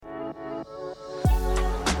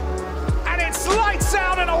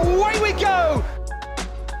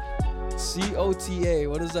COTA.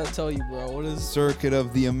 What does that tell you, bro? What is? Circuit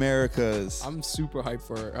of the Americas. I'm super hyped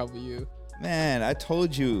for it. How about you? Man, I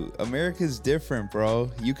told you, America's different, bro.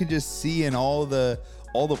 You can just see in all the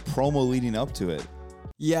promo leading up to it.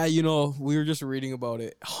 Yeah, we were just reading about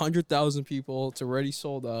it. 100,000 people. It's already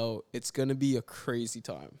sold out. It's gonna be a crazy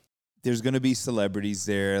time. There's gonna be celebrities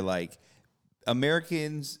there, like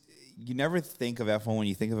Americans. You never think of F1 when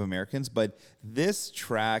you think of Americans, but this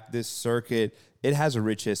track, this circuit, it has a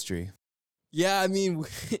rich history. Yeah, I mean,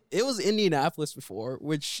 it was Indianapolis before,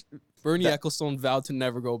 which Bernie Ecclestone vowed to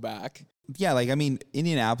never go back. Yeah,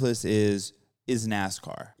 Indianapolis is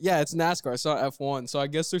NASCAR. Yeah, it's NASCAR. It's not F1. So I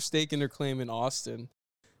guess they're staking their claim in Austin.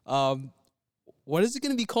 What is it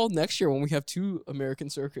going to be called next year when we have two American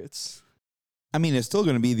circuits? I mean, it's still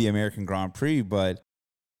going to be the American Grand Prix, but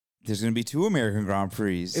there's going to be two American Grand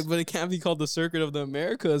Prix. But it can't be called the Circuit of the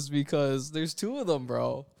Americas because there's two of them,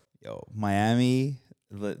 bro. Yo, Miami,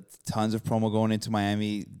 tons of promo going into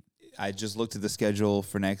Miami. I just looked at the schedule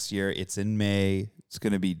for next year. It's in May. It's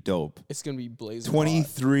going to be dope. It's going to be blazing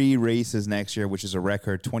 23 races next year, which is a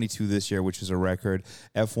record. 22 this year, which is a record.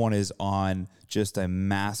 F1 is on just a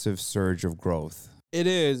massive surge of growth. It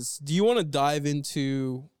is. Do you want to dive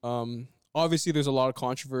into, obviously there's a lot of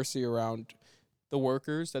controversy around the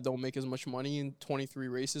workers that don't make as much money in 23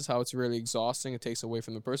 races, how it's really exhausting. It takes away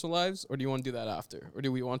from their personal lives. Or do you want to do that after? Or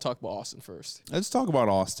do we want to talk about Austin first? Let's talk about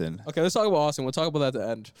Austin. Okay, let's talk about Austin. We'll talk about that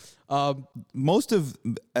at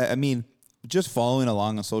the end. Just following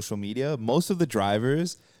along on social media, most of the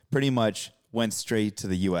drivers pretty much went straight to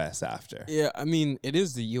the U.S. after. Yeah, I mean, it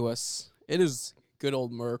is the U.S. It is good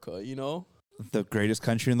old America, The greatest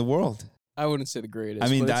country in the world. I wouldn't say the greatest. I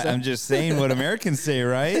mean, I'm just saying what Americans say,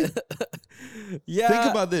 right? Yeah.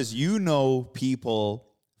 Think about this. People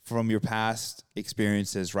from your past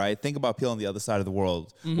experiences, right? Think about people on the other side of the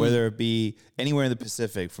world, whether it be anywhere in the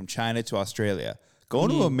Pacific, from China to Australia. Going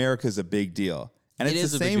to America is a big deal. And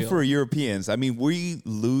it's the same for Europeans. I mean, we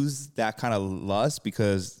lose that kind of lust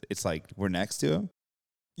because it's like we're next to them.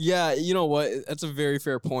 Yeah, you know what? That's a very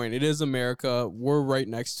fair point. It is America. We're right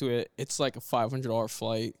next to it. It's like a $500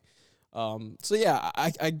 flight. So yeah,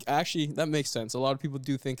 I actually, that makes sense. A lot of people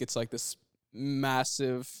do think it's like this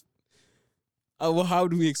massive. Well, how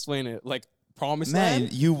do we explain it? Like Promised Land?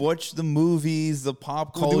 Man, you watch the movies, the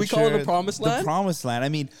pop culture. Do we call it the Promised Land? The Promised Land. I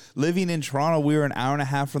mean, living in Toronto, we were an hour and a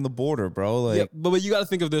half from the border, bro. Like, yeah, but you got to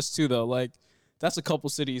think of this too, though. Like, that's a couple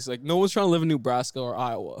cities. Like, no one's trying to live in Nebraska or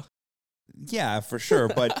Iowa. Yeah, for sure.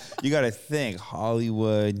 But you got to think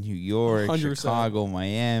Hollywood, New York, 100%. Chicago,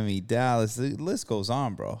 Miami, Dallas. The list goes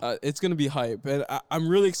on, bro. It's going to be hype. And I'm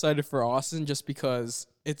really excited for Austin just because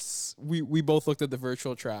we both looked at the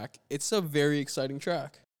virtual track. It's a very exciting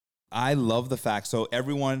track. I love the fact. So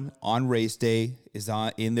everyone on race day is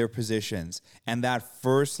in their positions. And that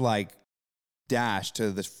first dash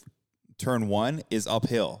to the turn one is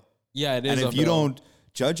uphill. Yeah, it is. And if you don't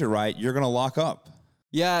judge it right, you're going to lock up.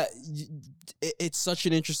 Yeah, it's such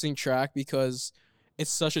an interesting track because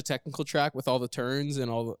it's such a technical track with all the turns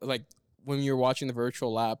and all the, when you're watching the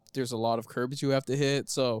virtual lap, there's a lot of curbs you have to hit.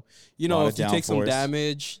 So, if you take some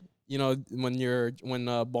damage, when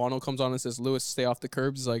Bono comes on and says, Lewis, stay off the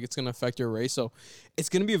curbs, it's going to affect your race. So it's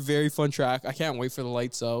going to be a very fun track. I can't wait for the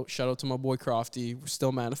lights out. Shout out to my boy Crofty. We're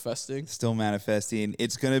still manifesting.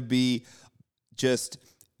 It's going to be just,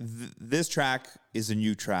 this track is a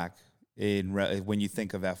new track. When you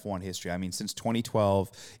think of F1 history. I mean, since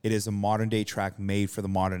 2012, it is a modern-day track made for the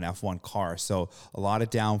modern F1 car. So a lot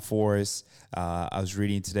of downforce. I was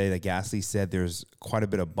reading today that Gasly said there's quite a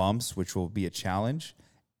bit of bumps, which will be a challenge.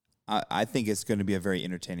 I think it's going to be a very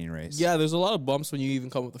entertaining race. Yeah, there's a lot of bumps when you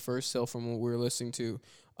even come up with the first hill from what we were listening to.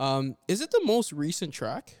 Is it the most recent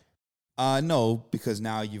track? No, because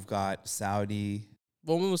now you've got Saudi.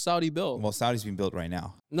 When was Saudi built? Well, Saudi's being built right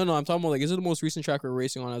now. No, I'm talking about is it the most recent track we're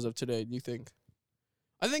racing on as of today? Do you think?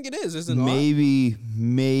 I think it is, isn't it?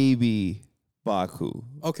 Maybe Baku.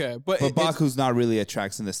 Okay, but Baku's not really a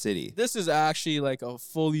track in the city. This is actually like a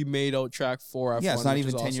fully made out track for F1. Yeah, it's not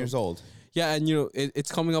even 10 years old. Yeah, and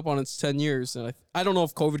it's coming up on its 10 years, and I don't know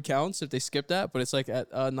if COVID counts if they skip that, but it's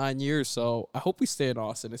at 9 years. So I hope we stay in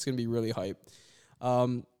Austin. It's gonna be really hype.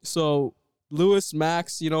 So. Lewis,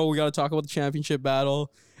 Max, we got to talk about the championship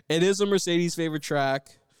battle. It is a Mercedes favorite track,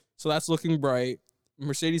 so that's looking bright.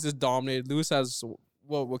 Mercedes is dominated. Lewis has,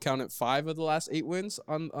 we'll count it 5 of the last 8 wins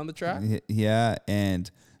on the track. Yeah,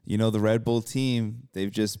 and the Red Bull team,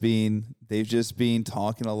 they've just been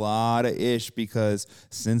talking a lot of ish because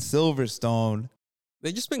since Silverstone,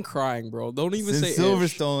 they've just been crying, bro. Don't even say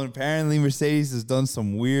Silverstone. Ish. Apparently, Mercedes has done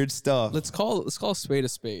some weird stuff. Let's call a spade a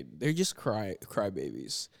spade. They're just cry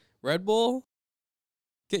babies. Red Bull,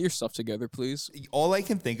 Get your stuff together, please. All I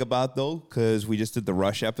can think about though, because we just did the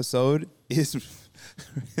Rush episode, is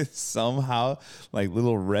somehow like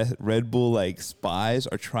little Red Bull like spies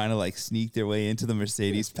are trying to like sneak their way into the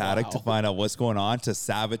Mercedes paddock to find out what's going on to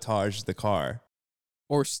sabotage the car.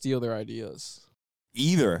 Or steal their ideas.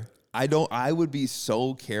 Either. I would be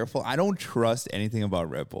so careful. I don't trust anything about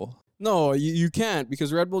Red Bull. No, you can't,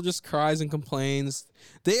 because Red Bull just cries and complains.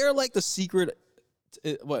 They are like the secret,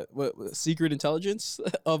 what secret intelligence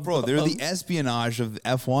of Bro, they're the espionage of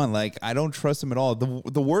F1. Like, I don't trust them at all.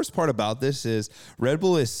 The worst part about this is Red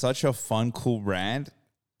Bull is such a fun, cool brand,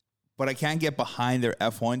 but I can't get behind their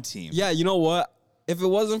F1 team. Yeah, you know what? If it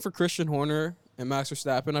wasn't for Christian Horner and Max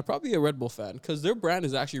Verstappen, I'd probably be a Red Bull fan, because their brand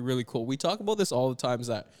is actually really cool. We talk about this all the time, is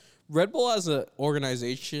that Red Bull as an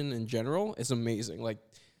organization in general is amazing. Like,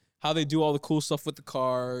 how they do all the cool stuff with the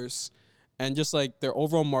cars and just like their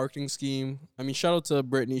overall marketing scheme. I mean, shout out to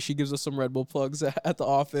Brittany. She gives us some Red Bull plugs at the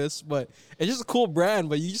office, but it's just a cool brand,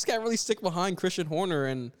 but you just can't really stick behind Christian Horner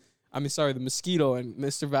and, the Mosquito and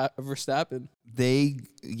Mr. Verstappen.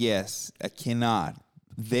 Yes, I cannot.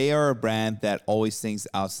 They are a brand that always thinks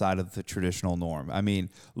outside of the traditional norm. I mean,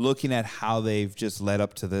 looking at how they've just led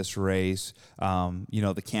up to this race,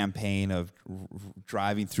 the campaign of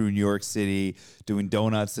driving through New York City, doing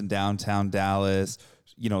donuts in downtown Dallas,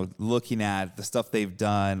 looking at the stuff they've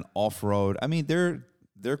done off-road. I mean,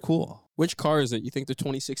 they're cool. Which car is it? You think the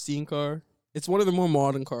 2016 car? It's one of the more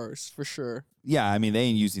modern cars, for sure. Yeah, I mean, they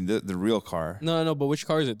ain't using the real car. No, but which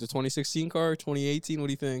car is it? The 2016 car, 2018? What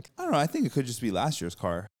do you think? I don't know. I think it could just be last year's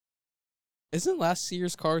car. Isn't last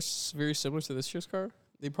year's car very similar to this year's car?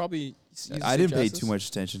 They probably... I didn't pay too much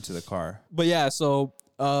attention to the car. But yeah, so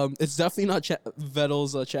it's definitely not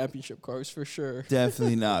Vettel's championship cars, for sure.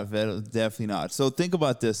 Definitely not. Vettel, definitely not. So think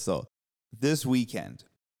about this, though. This weekend,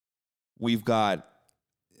 we've got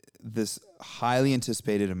this highly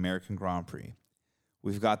anticipated American Grand Prix.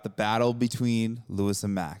 We've got the battle between Lewis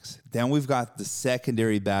and Max. Then we've got the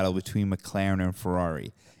secondary battle between McLaren and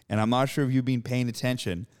Ferrari. And I'm not sure if you've been paying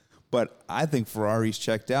attention, but I think Ferrari's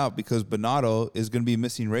checked out because Binotto is going to be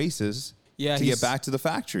missing races to get back to the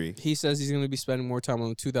factory. He says he's going to be spending more time on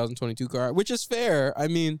the 2022 car, which is fair. I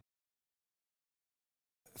mean,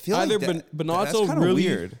 I feel either like Binotto that's really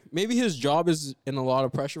weird. Maybe his job is in a lot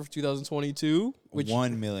of pressure for 2022, which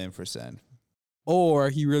 1,000,000%. Or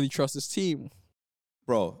he really trusts his team.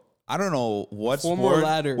 Bro, I don't know what sport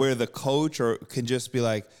where the coach can just be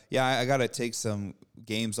like, yeah, I got to take some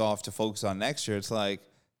games off to focus on next year. It's like,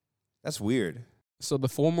 that's weird. So the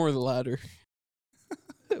form or the latter?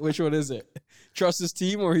 Which one is it? Trust his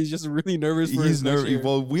team, or he's just really nervous for his next year?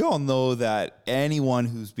 Well, we all know that anyone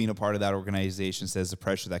who's been a part of that organization says the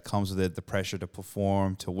pressure that comes with it, the pressure to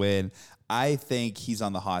perform, to win. I think he's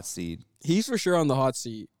on the hot seat. He's for sure on the hot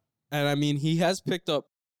seat. And I mean, he has picked up,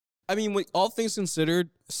 with all things considered,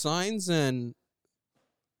 Sainz and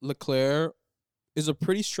Leclerc is a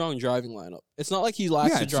pretty strong driving lineup. It's not like he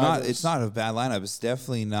lacks drivers. It's not a bad lineup. It's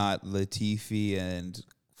definitely not Latifi and,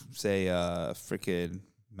 say, freaking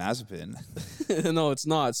Mazepin. No, it's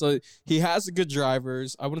not. So he has the good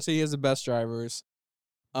drivers. I wouldn't say he has the best drivers.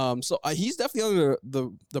 So he's definitely under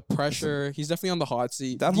the pressure. He's definitely on the hot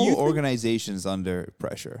seat. That whole organization's under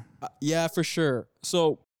pressure. Yeah, for sure.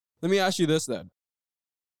 So let me ask you this then.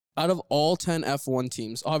 Out of all 10 F1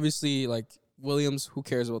 teams, obviously, like Williams, who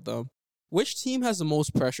cares about them? Which team has the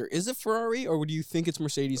most pressure? Is it Ferrari, or do you think it's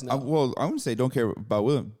Mercedes now? Well, I wouldn't say don't care about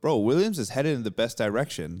Williams. Bro, Williams is headed in the best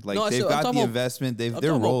direction. Like, they've got the investment.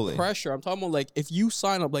 They're rolling. Pressure. I'm talking about, like, if you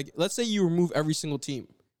sign up, like, let's say you remove every single team,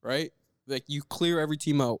 right? Like, you clear every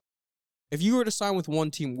team out. If you were to sign with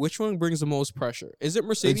one team, which one brings the most pressure? Is it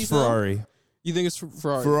Mercedes? It's Ferrari. Now? You think it's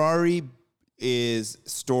Ferrari? Ferrari is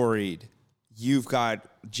storied. You've got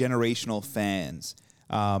generational fans.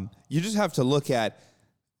 You just have to look at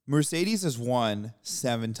Mercedes has won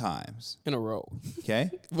 7 times. In a row.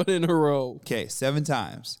 Okay? But in a row. Okay, 7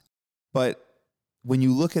 times. But when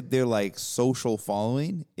you look at their like social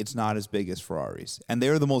following, it's not as big as Ferrari's. And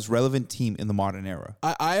they're the most relevant team in the modern era.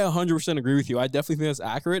 I 100% agree with you. I definitely think that's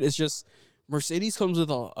accurate. It's just Mercedes comes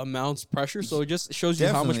with an amounts of pressure, so it just shows you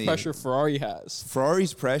how much pressure Ferrari has.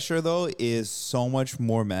 Ferrari's pressure, though, is so much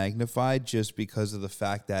more magnified just because of the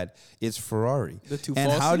fact that it's Ferrari.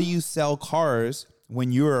 And how do you sell cars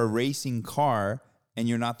when you're a racing car and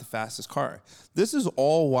you're not the fastest car? This is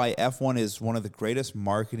all why F1 is one of the greatest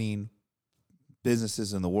marketing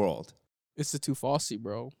businesses in the world. It's the Tifosi,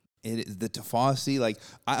 bro. It is the Tifosi. Like,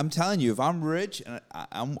 I'm telling you, if I'm rich, and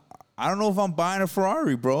I don't know if I'm buying a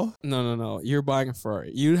Ferrari, bro. No. You're buying a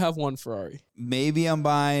Ferrari. You have one Ferrari. Maybe I'm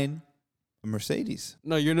buying A Mercedes.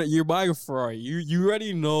 No, you're not. You're buying a Ferrari. You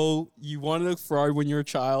already know you wanted a Ferrari when you're a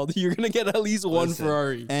child. You're gonna get at least one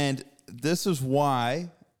Ferrari. And this is why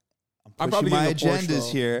I'm probably pushing my getting a Porsche, agendas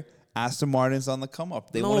though. here. Aston Martin's on the come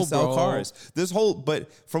up. They No, want to sell bro. cars.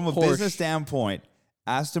 But from a Porsche. business standpoint,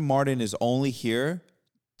 Aston Martin is only here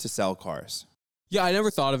to sell cars. Yeah, I never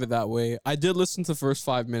thought of it that way. I did listen to the first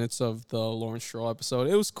 5 minutes of the Lawrence Stroll episode.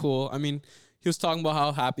 It was cool. I mean, he was talking about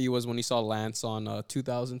how happy he was when he saw Lance on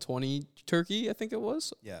 2020 Turkey, I think it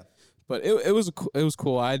was. Yeah. But it was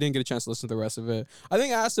cool. I didn't get a chance to listen to the rest of it. I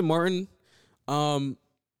think Aston Martin,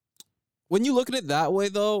 when you look at it that way,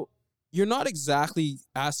 though, you're not exactly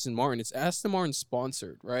Aston Martin. It's Aston Martin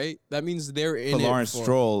sponsored, right? That means they're in But it. Lawrence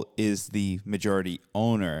Stroll is the majority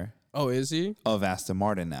owner Oh, is he? of Aston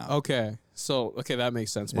Martin now. Okay. So, that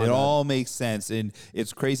makes sense. My It bad. all makes sense, and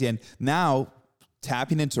it's crazy. And now,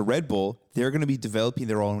 tapping into Red Bull, they're going to be developing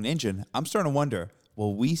their own engine. I'm starting to wonder,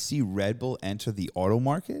 will we see Red Bull enter the auto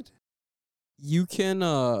market? You can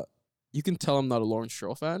tell I'm not a Lawrence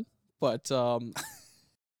Stroll fan, but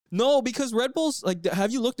no, because Red Bull's like,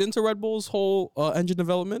 have you looked into Red Bull's whole engine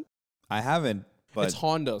development? I haven't, but It's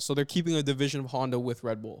Honda, so they're keeping a division of Honda with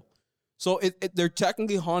Red Bull. So they're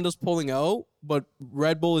technically Honda's pulling out, but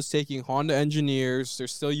Red Bull is taking Honda engineers. They're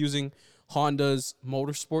still using Honda's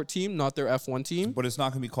motorsport team, not their F1 team. but it's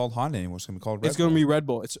not going to be called Honda anymore. It's going to be called Red It's going Bull. to be Red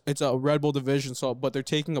Bull. It's a Red Bull division. So, but they're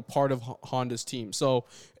taking a part of Honda's team. So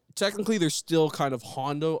technically, they're still kind of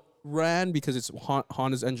Honda ran because it's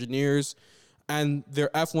Honda's engineers, and their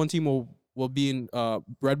F1 team will be in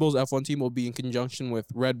Red Bull's F1 team will be in conjunction with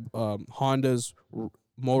Honda's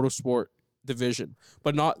motorsport division,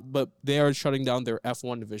 but they are shutting down their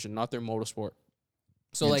F1 division, not their motorsport.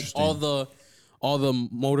 So like all the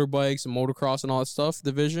motorbikes and motocross and all that stuff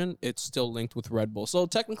division, it's still linked with Red Bull. So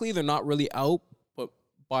technically they're not really out, but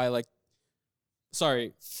by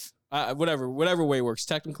whatever way it works,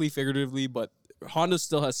 technically, figuratively, but Honda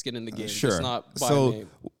still has skin in the game. Sure. Just not by So name.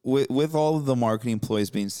 with all of the marketing employees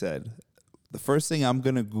being said, the first thing I'm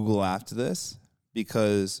going to Google after this,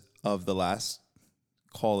 because of the last,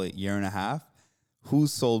 call it year and a half, who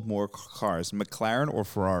sold more cars, McLaren or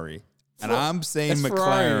Ferrari? And I'm saying It's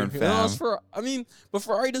McLaren, Ferrari. fam. But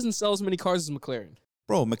Ferrari doesn't sell as many cars as McLaren.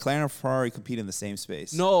 Bro, McLaren and Ferrari compete in the same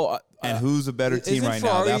space. No. And who's a better team isn't right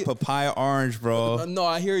now? Ferrari- That papaya orange, bro. No,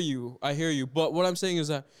 I hear you. But what I'm saying is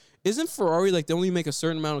that isn't Ferrari like they only make a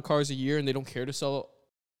certain amount of cars a year and they don't care to sell?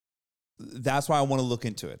 That's why I want to look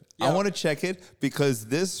into it. I Yeah. want to check it because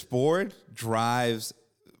this sport drives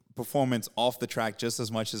performance off the track just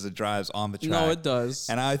as much as it drives on the track. No, it does.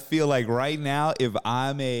 And I feel like right now, if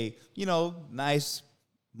I'm a, nice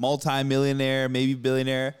multi-millionaire, maybe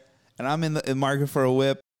billionaire, and I'm in the market for a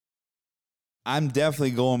whip, I'm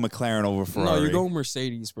definitely going McLaren over Ferrari. No, you're going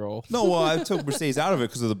Mercedes, bro. No, well, I took Mercedes out of it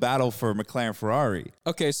because of the battle for McLaren Ferrari.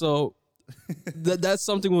 Okay, so that's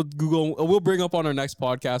something we'll Google. We'll bring up on our next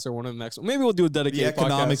podcast or one of the next. Maybe we'll do a The dedicated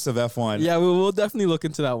economics podcast. of F1. Yeah, we'll definitely look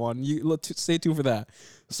into that one. Stay tuned for that.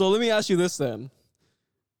 So let me ask you this then: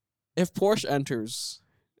 if Porsche enters,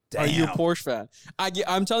 are you a Damn. Porsche fan?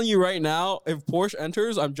 I'm telling you right now, if Porsche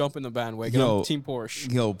enters, I'm jumping the bandwagon. Yo. I'm Team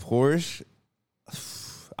Porsche. Yo, Porsche.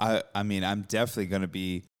 I mean, I'm definitely gonna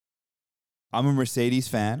be. I'm a Mercedes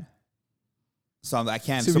fan, so I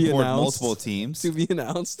can't To be support announced. multiple teams. To be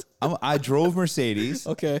announced. I drove Mercedes.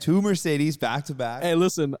 Okay. 2 Mercedes back to back. Hey,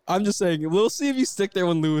 listen, I'm just saying, we'll see if you stick there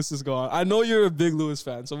when Lewis is gone. I know you're a big Lewis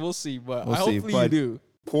fan, so we'll see, but We'll see, hopefully you but- do.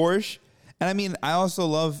 Porsche, and I mean, I also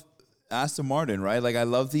love Aston Martin, right? Like, I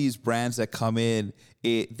love these brands that come in.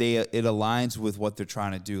 It aligns with what they're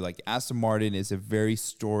trying to do. Like, Aston Martin is a very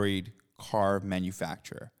storied car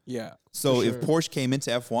manufacturer. Yeah. So for if sure. Porsche came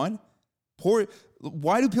into F1,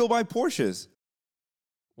 why do people buy Porsches?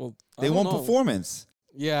 Well, I They don't want know. performance.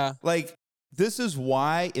 Yeah. Like, this is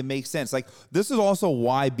why it makes sense. Like, this is also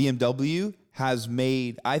why BMW has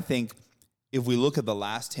made, I think, if we look at the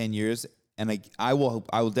last 10 years, and I will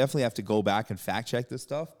definitely have to go back and fact check this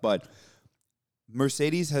stuff, but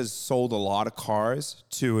Mercedes has sold a lot of cars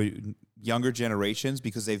to younger generations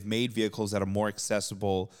because they've made vehicles that are more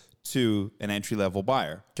accessible to an entry-level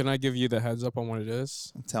buyer. Can I give you the heads up on what it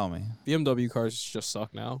is? Tell me. BMW cars just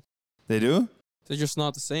suck now. They do? They're just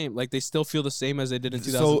not the same. Like, they still feel the same as they did in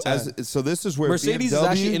So 2010. so this is where Mercedes BMW, has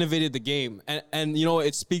actually innovated the game. And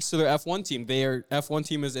it speaks to their F1 team. Their F1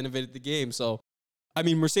 team has innovated the game. So, I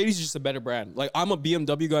mean, Mercedes is just a better brand. Like, I'm a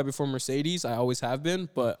BMW guy before Mercedes. I always have been.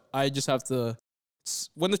 But I just have to...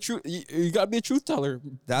 When the truth... You got to be a truth teller.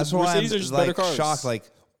 That's why Mercedes I'm are just better like cars. shocked. Like,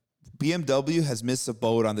 BMW has missed the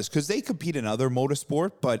boat on this because they compete in other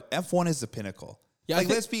motorsport, but F1 is the pinnacle. Yeah, I Like,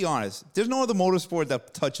 think- let's be honest. There's no other motorsport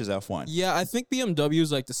that touches F1. Yeah, I think BMW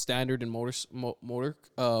is like the standard in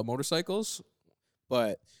motorcycles,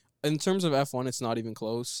 but in terms of F1, it's not even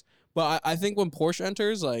close. But I think when Porsche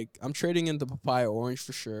enters, like I'm trading in the Papaya Orange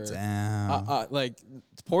for sure. Damn. Like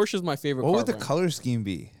Porsche is my favorite. What car would the brand. color scheme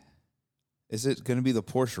be? Is it going to be the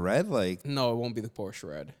Porsche red? Like, No, it won't be the Porsche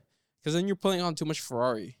red, because then you're putting on too much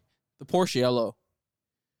Ferrari. The Porsche yellow.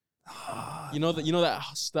 You know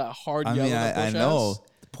that hard I yellow. mean, that I Porsche know has?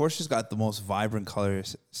 Porsche's got the most vibrant color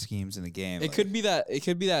schemes in the game. It could be that. It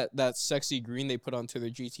could be that sexy green they put onto their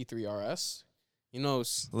GT3 RS. You know,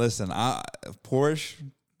 Listen, Porsche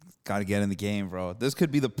got to get in the game, bro. This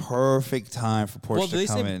could be the perfect time for Porsche they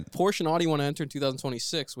to come say in. Porsche and Audi want to enter in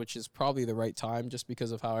 2026, which is probably the right time just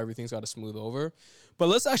because of how everything's got to smooth over. But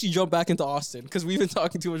let's actually jump back into Austin because we've been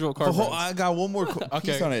talking too much about car brands. I got one more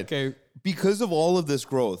piece on it. Okay. Because of all of this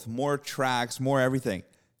growth, more tracks, more everything,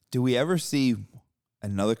 do we ever see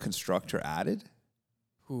another constructor added?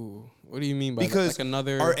 Ooh, what do you mean by Because that? Like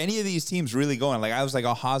another? are any of these teams really going? Like, I was like,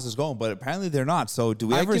 oh, Haas is going, but apparently they're not. So do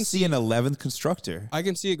we ever can see an 11th constructor? I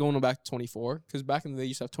can see it going back to 24 because back in the day you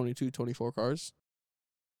used to have 22, 24 cars.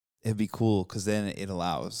 It'd be cool because then it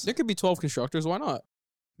allows. There could be 12 constructors. Why not?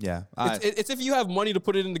 Yeah. It's if you have money to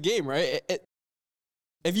put it in the game, right?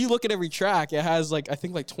 If you look at every track, it has like I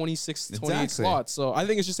think like 26, 28 Exactly. slots. So I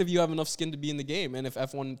think it's just if you have enough skin to be in the game, and if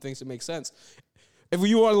F1 thinks it makes sense. If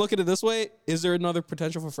you want to look at it this way, is there another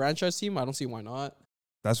potential for franchise team? I don't see why not.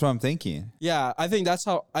 That's what I'm thinking. Yeah, I think that's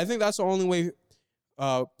the only way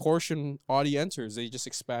Porsche and Audi enters. They just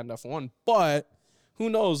expand F1. But who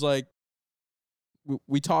knows? Like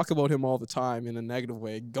we talk about him all the time in a negative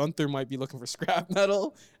way. Gunther might be looking for scrap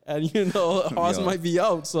metal, and Haas Yo. might be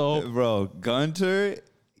out. So Bro, Gunter,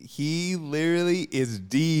 he literally is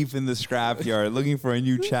deep in the scrapyard looking for a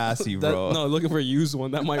new chassis, bro. No, looking for a used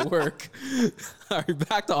one. That might work. All right,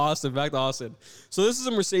 back to Austin. So this is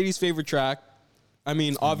a Mercedes favorite track. I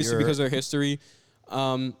mean, obviously because of their history.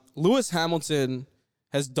 Lewis Hamilton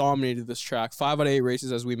has dominated this track. 5 out of 8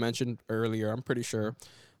 races, as we mentioned earlier. I'm pretty sure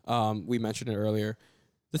we mentioned it earlier.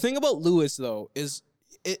 The thing about Lewis, though, is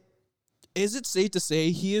it safe to say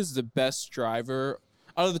he is the best driver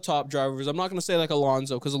out of the top drivers? I'm not going to say like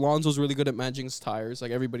Alonso, because Alonso's really good at managing his tires.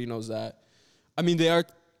 Like, everybody knows that. I mean, they are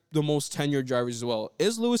the most tenured drivers as well.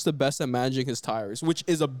 Is Lewis the best at managing his tires, which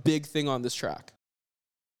is a big thing on this track?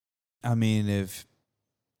 I mean, if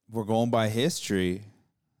we're going by history,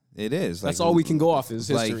 it is. That's all we can go off is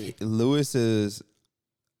history. Like, Lewis is...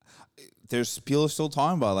 There's people still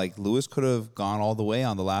talking about, like, Lewis could have gone all the way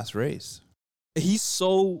on the last race. He's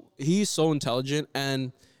so intelligent,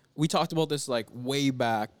 and we talked about this like way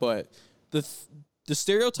back, but the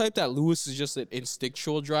stereotype that Lewis is just an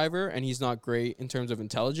instinctual driver and he's not great in terms of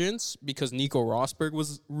intelligence because Nico Rosberg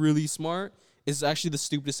was really smart is actually the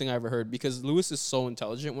stupidest thing I ever heard, because Lewis is so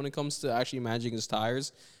intelligent when it comes to actually managing his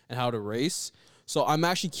tires and how to race. So I'm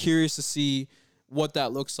actually curious to see what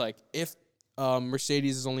that looks like if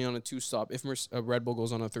Mercedes is only on a 2-stop, if Red Bull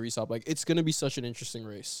goes on a 3-stop. Like, it's going to be such an interesting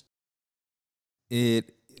race.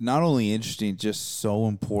 It not only interesting, just so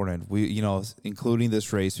important. We, including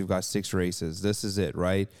this race, we've got 6 races. This is it,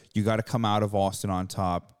 right? You got to come out of Austin on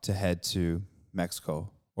top to head to Mexico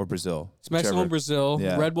or Brazil. It's Mexico and Brazil.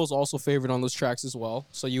 Yeah. Red Bull's also favored on those tracks as well.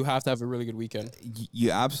 So you have to have a really good weekend.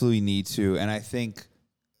 You absolutely need to. And I think,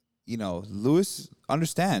 Lewis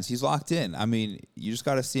understands. He's locked in. I mean, you just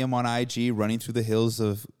got to see him on IG running through the hills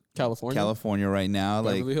of California right now.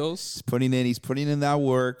 Beverly Like, Hills. he's putting in that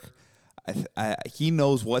work. He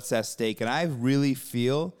knows what's at stake. And I really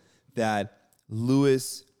feel that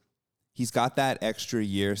Lewis, he's got that extra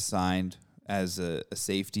year signed as a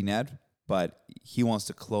safety net, but he wants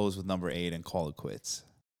to close with number 8 and call it quits.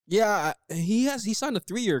 Yeah, he signed a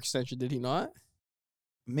 3-year extension, did he not?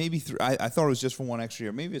 Maybe 3. I thought it was just for 1 extra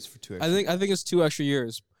year. Maybe it's for 2 extra. I think it's 2 extra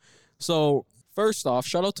years. So first off,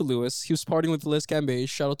 shout out to Lewis. He was partying with Liz Cambage.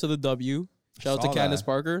 Shout out to the W. Shout out to Candace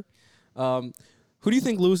Parker. Who do you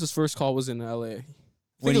think Lewis's first call was in LA?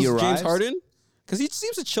 When he arrives? James Harden? Because he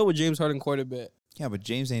seems to chill with James Harden quite a bit. Yeah, but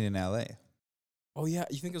James ain't in LA. Oh, yeah.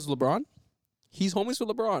 You think it's LeBron? He's homies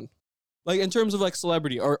with LeBron. Like, in terms of, like,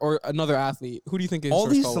 celebrity or another athlete, who do you think his All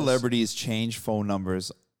first these call was? celebrities change phone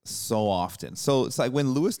numbers so often. So it's like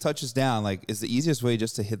when Lewis touches down, like, is the easiest way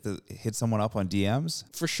just to hit someone up on DMs?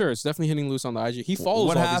 For sure. It's definitely hitting Lewis on the IG. He follows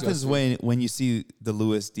What all these happens guys. when you see the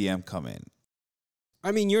Lewis DM come in?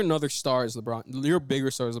 I mean, you're another star as LeBron. You're a bigger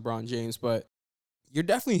star as LeBron James, but you're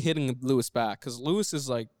definitely hitting Lewis back because Lewis is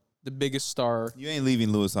like the biggest star. You ain't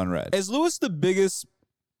leaving Lewis on red. Is Lewis the biggest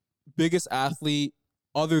athlete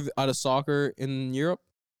out of soccer in Europe?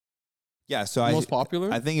 Yeah, so Most popular?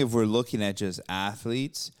 I think if we're looking at just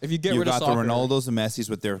athletes, If you get you've rid of got the soccer, Ronaldos and Messis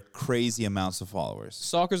with their crazy amounts of followers.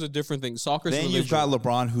 soccer's a different thing. Soccer's Then religion. you've got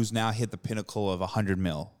LeBron, who's now hit the pinnacle of 100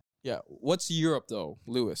 mil. Yeah. What's Europe, though,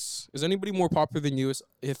 Lewis? Is anybody more popular than you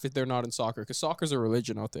if they're not in soccer? Because soccer's a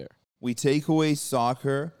religion out there. We take away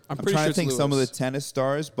soccer. I'm pretty trying sure to it's think some of the Lewis. tennis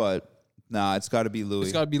stars, but nah, it's got to be Louis.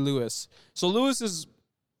 It's got to be Lewis. So Lewis is,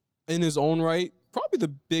 in his own right, probably the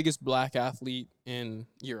biggest black athlete in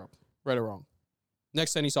Europe, right or wrong.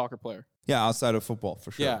 Next to any soccer player. Yeah, outside of football,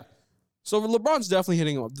 for sure. Yeah. So LeBron's definitely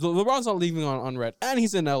hitting him up. LeBron's not leaving on red. And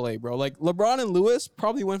he's in LA, bro. Like, LeBron and Lewis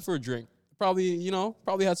probably went for a drink.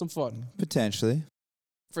 Probably had some fun. Potentially.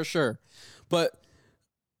 For sure. But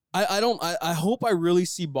I hope I really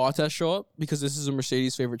see Bottas show up because this is a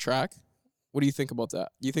Mercedes favorite track. What do you think about that?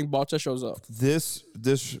 Do you think Bottas shows up? This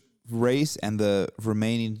race and the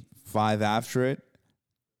remaining 5 after it,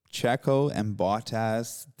 Checo and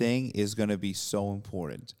Bottas thing is going to be so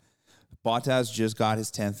important. Bottas just got his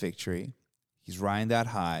 10th victory. He's riding that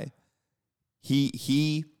high.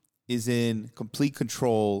 He is in complete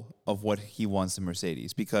control of what he wants in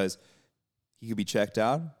Mercedes because he could be checked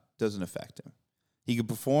out, doesn't affect him. He could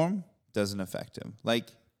perform, doesn't affect him. Like,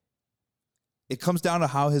 it comes down to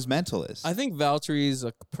how his mental is. I think Valtteri is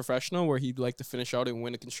a professional where he'd like to finish out and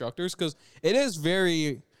win the constructors because it is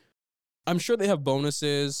very. I'm sure they have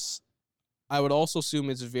bonuses. I would also assume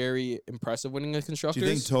it's very impressive winning a constructors. Do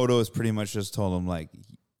you think Toto has pretty much just told him, like,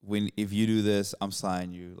 if you do this, I'm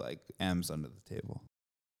signing you, like, M's under the table?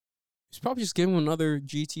 He's probably just giving him another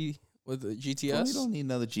GT with a GTS. Well, you don't need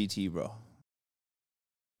another GT, bro.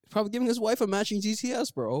 He's probably giving his wife a matching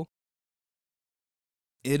GTS, bro.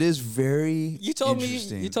 It is very You tell me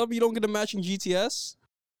interesting. you don't get a matching GTS?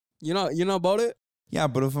 You know about it? Yeah,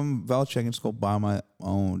 but if I'm Valtteri, I can just go buy my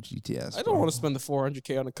own GTS. I don't want to spend the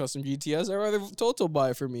 $400K on a custom GTS. I'd rather Toto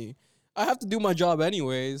buy it for me. I have to do my job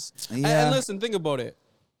anyways. Yeah. And listen, think about it.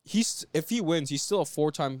 If he wins, he's still a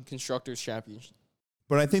 4-time constructors champion.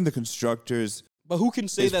 But I think the constructors. But who can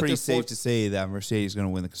say It's that pretty they're safe to say that Mercedes is going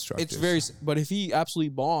to win the constructors. It's very. But if he absolutely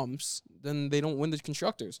bombs, then they don't win the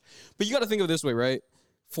constructors. But you got to think of it this way, right?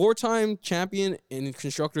 4-time champion in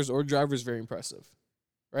constructors or drivers is very impressive,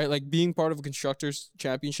 right? Like being part of a constructors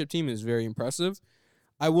championship team is very impressive.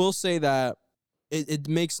 I will say that it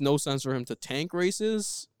makes no sense for him to tank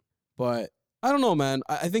races, but I don't know, man.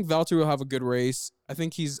 I think Valtteri will have a good race. I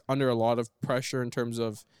think he's under a lot of pressure in terms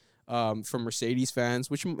of from Mercedes fans,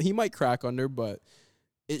 which he might crack under, but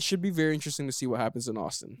it should be very interesting to see what happens in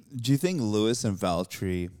Austin. Do you think Lewis and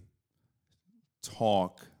Valtteri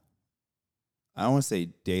talk? I don't want to say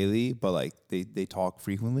daily, but like they talk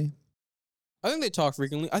frequently. I think they talk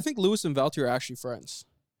frequently. I think Lewis and Valtteri are actually friends.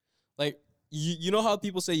 Like, you know how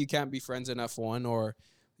people say you can't be friends in F1 or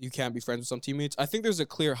you can't be friends with some teammates? I think there's a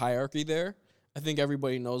clear hierarchy there. I think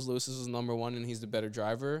everybody knows Lewis is number one and he's the better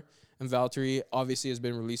driver. And Valtteri obviously has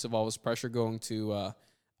been released of all his pressure going to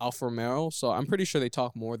Alfa Romeo. So I'm pretty sure they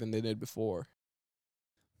talk more than they did before.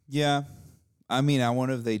 Yeah. I mean, I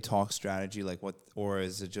wonder if they talk strategy, like what, or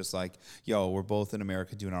is it just like, yo, we're both in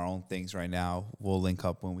America doing our own things right now. We'll link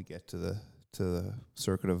up when we get to the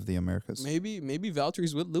circuit of the Americas. Maybe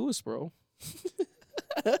Valtteri's with Lewis, bro.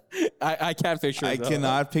 I can't picture it. I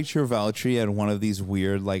cannot picture Valtteri at one of these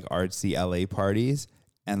weird, like, artsy LA parties,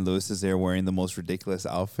 and Lewis is there wearing the most ridiculous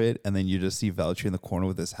outfit, and then you just see Valtteri in the corner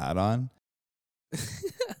with his hat on.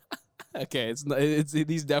 Okay,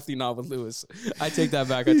 he's definitely not with Lewis. I take that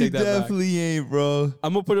back. I take that back. Definitely ain't, bro.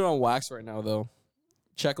 I'm gonna put it on wax right now, though.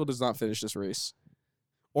 Checo does not finish this race,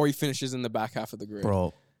 or he finishes in the back half of the grid.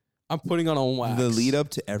 Bro, I'm putting on wax. the lead up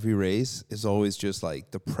to every race is always just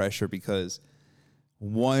like the pressure because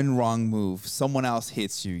one wrong move, someone else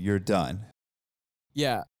hits you, you're done.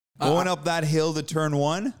 Yeah, Going up that hill to turn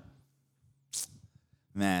one,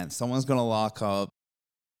 man, someone's gonna lock up.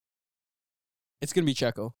 it's gonna be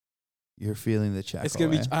Checo. You're feeling the Checo. It's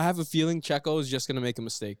gonna be. eh? I have a feeling Checo is just gonna make a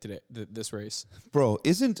mistake today. This race. Bro,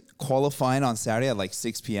 isn't qualifying on Saturday at like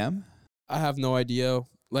 6 p.m.? I have no idea.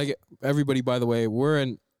 Like everybody, by the way, we're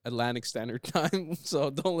in Atlantic Standard Time, so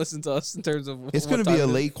don't listen to us in terms of. It's going going to to be a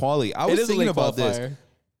late quali. I was thinking about this.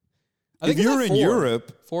 If you're in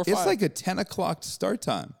Europe, 4 or it's 5. like a 10 o'clock start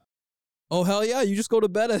time. Oh hell yeah! You just go to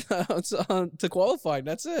bed to qualify.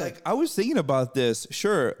 That's it. Like, I was thinking about this.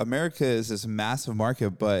 Sure, America is this massive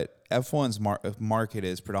market, but F1's market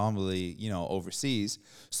is predominantly, overseas.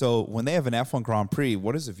 So when they have an F1 Grand Prix,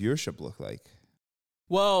 what does the viewership look like?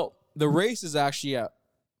 Well, the race is actually at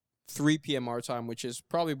 3 p.m. our time, which is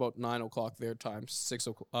probably about 9 o'clock their time,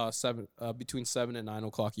 7 between 7 and 9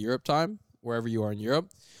 o'clock Europe time. wherever you are in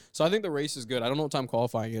Europe. So I think the race is good. I don't know what time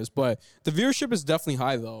qualifying is, but the viewership is definitely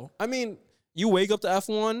high though. I mean, you wake up to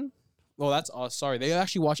F1. Well, that's sorry. They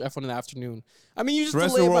actually watch F1 in the afternoon. I mean, you just The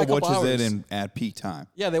rest of delay the it by a world couple watches hours. it at peak time.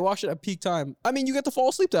 Yeah, they watch it at peak time. I mean, you get to fall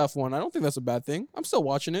asleep to F1. I don't think that's a bad thing. I'm still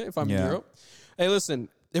watching it if I'm in Yeah. Europe. Hey, listen,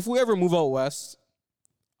 if we ever move out west,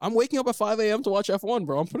 I'm waking up at 5 a.m. to watch F1,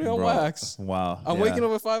 bro. I'm putting it on Bro, wax. Wow. I'm waking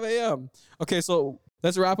up at 5 a.m. Okay, so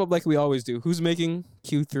let's wrap up like we always do. Who's making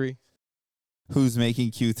Q3? Who's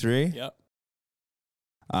making Q3? Yep.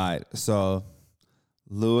 All right. So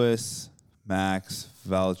Lewis, Max,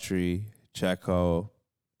 Valtteri, Checo,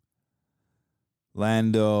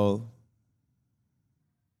 Lando.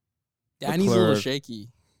 Danny's a little Leclerc. shaky.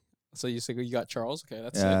 So you said you got Charles? Okay,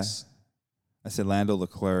 that's Yeah. 6. I said Lando,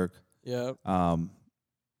 Leclerc, Yeah.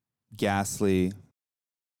 Gasly.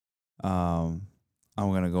 I'm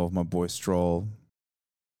gonna go with my boy Stroll.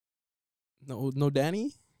 No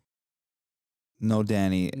Danny? No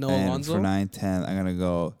Danny. No and Alonso? for 9-10, I'm gonna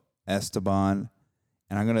go Esteban,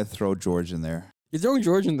 and I'm gonna throw George in there. You're throwing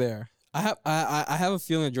George in there. I have a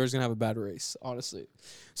feeling that George's gonna have a bad race, honestly.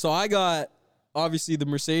 So I got obviously the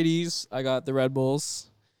Mercedes. I got the Red Bulls.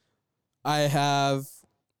 I have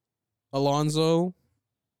Alonso.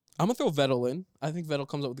 I'm gonna throw Vettel in. I think Vettel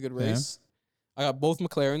comes up with a good race. I got both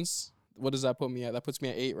McLarens. What does that put me at? That puts me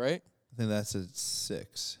at 8, right? I think that's a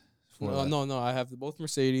 6. No. I have both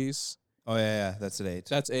Mercedes. Oh yeah, that's an 8.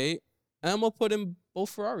 That's 8. And I'm gonna put in both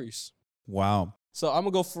Ferraris. Wow. So I'm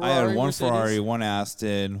gonna go Ferrari. I had one Mercedes. Ferrari, one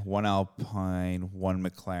Aston, one Alpine, one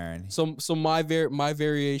McLaren. So my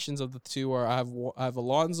variations of the two are I have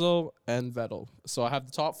Alonso and Vettel. So I have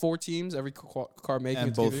the top 4 teams. Every car making And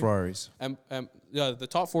it both together. Ferraris. And yeah, the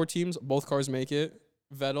top 4 teams, both cars make it.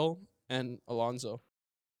 Vettel and Alonso.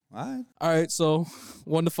 All right. All right, so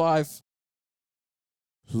 1 to 5.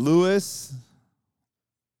 Lewis.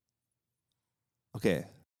 Okay.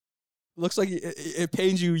 Looks like it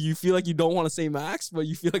pains you. You feel like you don't want to say Max, but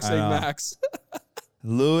you feel like I saying know. Max.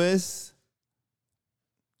 Lewis.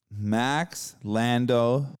 Max.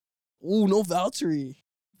 Lando. Ooh, no Valtteri.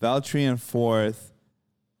 Valtteri in 4th.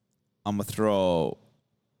 I'm going to throw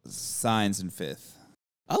Sainz in 5th.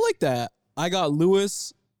 I like that. I got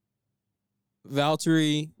Lewis,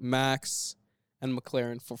 Valtteri, Max, and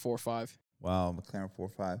McLaren for 4-5. Wow.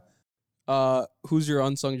 McLaren 4-5. Who's your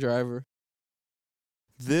unsung driver?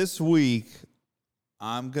 This week,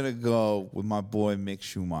 I'm going to go with my boy Mick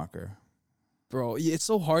Schumacher. Bro, yeah, it's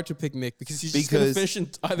so hard to pick Mick because he's just going to finish in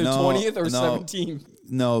either 20th or 17th.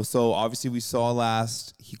 No, so obviously we saw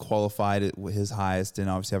last, he qualified it with his highest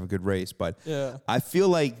and obviously have a good race. But Yeah. I feel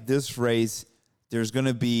like this race, there's going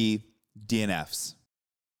to be DNFs.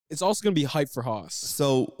 It's also going to be hype for Haas.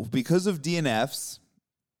 So because of DNFs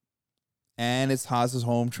and it's Haas's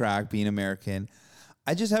home track being American,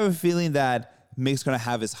 I just have a feeling that Mick's going to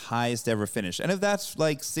have his highest ever finish. And if that's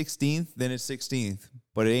like 16th, then it's 16th.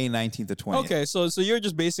 But it ain't 19th or 20th. Okay, so you're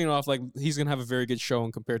just basing it off like he's going to have a very good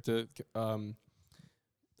showing compared to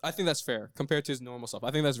I think that's fair compared to his normal stuff. I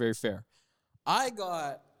think that's very fair. I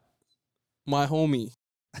got my homie.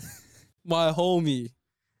 And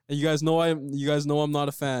you guys know I'm not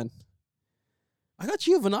a fan. I got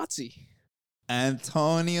Giovinazzi.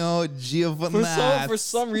 Antonio Giovinazzi. For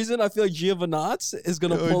some reason, I feel like Giovinazzi is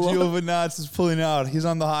gonna pull up. Giovinazzi is pulling out. He's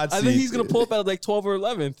on the hot seat. I think he's gonna pull up at like 12th or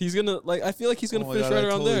 11th. He's gonna I feel like he's gonna finish right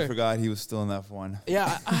around there. I forgot he was still in F1.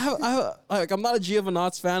 Yeah, I'm not a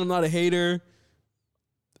Giovinazzi fan. I'm not a hater.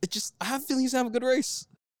 I have a feeling he's gonna have a good race.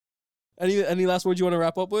 Any last words you want to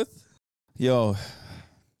wrap up with? Yo,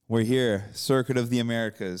 we're here. Circuit of the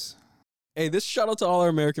Americas. Hey, this shout out to all our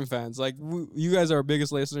American fans. Like, you guys are our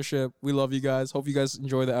biggest listenership. We love you guys. Hope you guys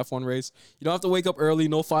enjoy the F1 race. You don't have to wake up early.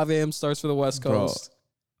 No 5 a.m. starts for the West Coast.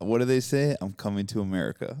 Bro, what do they say? I'm coming to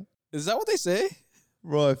America. Is that what they say?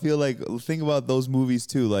 Bro, I feel like, think about those movies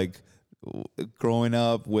too. Like, growing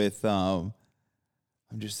up with, I'm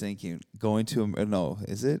just thinking, going to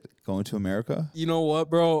America? You know what,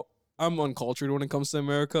 bro? I'm uncultured when it comes to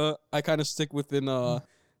America. I kind of stick within the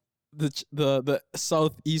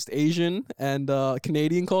Southeast Asian and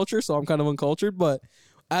Canadian culture, so I'm kind of uncultured. But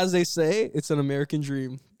as they say, it's an American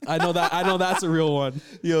dream. I know that's a real one.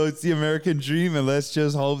 Yo, it's the American dream, and let's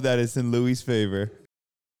just hope that it's in Louis' favor.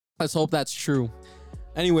 Let's hope that's true.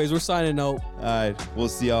 Anyways, we're signing out. All right, we'll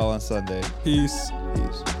see y'all on Sunday. Peace.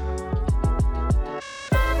 Peace.